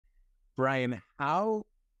Brian, how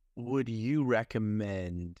would you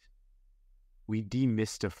recommend we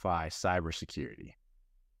demystify cybersecurity?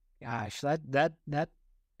 Gosh,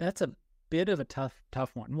 that's a bit of a tough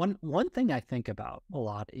one. One thing I think about a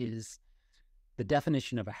lot is the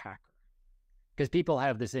definition of a hacker. Because people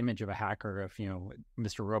have this image of a hacker of,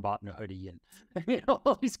 Mr. Robot in a hoodie and,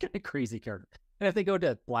 all these kind of crazy characters. And if they go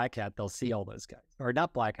to Black Hat, they'll see all those guys. Or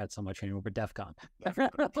not Black Hat so much anymore, but DEF CON.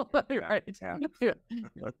 Right.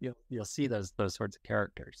 You'll see those sorts of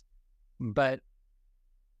characters. But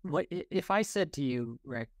what if I said to you,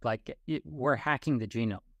 Rick, we're hacking the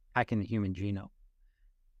genome, hacking the human genome?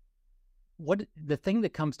 The thing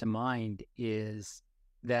that comes to mind is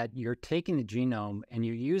that you're taking the genome and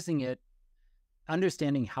you're using it,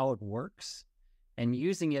 understanding how it works, and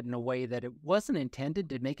using it in a way that it wasn't intended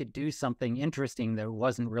to make it do something interesting that it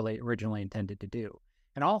wasn't really originally intended to do.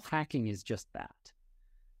 And all hacking is just that.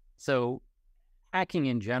 So hacking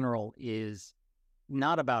in general is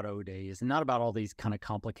not about O-days, not about all these kind of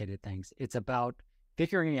complicated things. It's about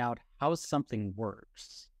figuring out how something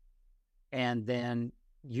works and then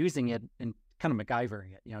using it and kind of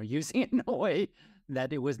MacGyvering it, using it in a way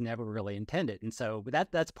that it was never really intended. And so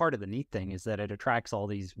that's part of the neat thing, is that it attracts all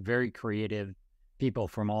these very creative people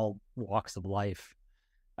from all walks of life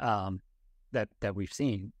that we've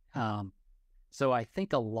seen. So I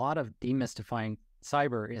think a lot of demystifying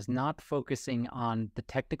cyber is not focusing on the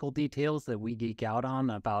technical details that we geek out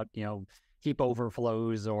on about, heap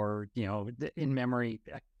overflows or, in memory,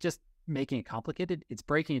 just making it complicated. It's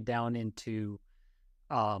breaking it down into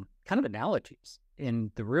kind of analogies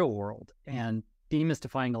in the real world and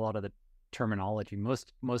demystifying a lot of the terminology.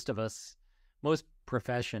 Most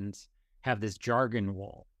professions have this jargon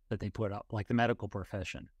wall that they put up, like the medical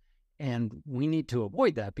profession. And we need to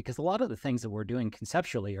avoid that, because a lot of the things that we're doing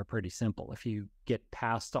conceptually are pretty simple if you get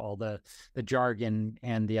past all the jargon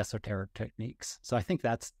and the esoteric techniques. So I think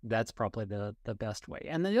that's probably the best way.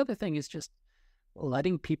 And the other thing is just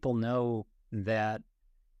letting people know that,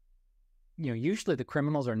 usually the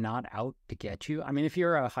criminals are not out to get you. I mean, if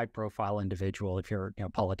you're a high profile individual, if you're a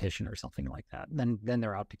politician or something like that, then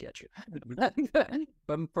they're out to get you.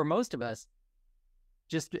 But for most of us,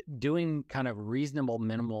 just doing kind of reasonable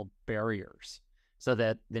minimal barriers so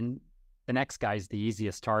that then the next guy's the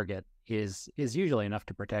easiest target is usually enough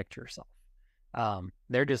to protect yourself.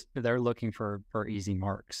 They're looking for easy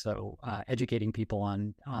marks. So educating people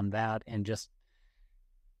on that and just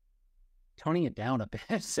toning it down a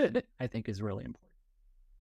bit, I think, is really important.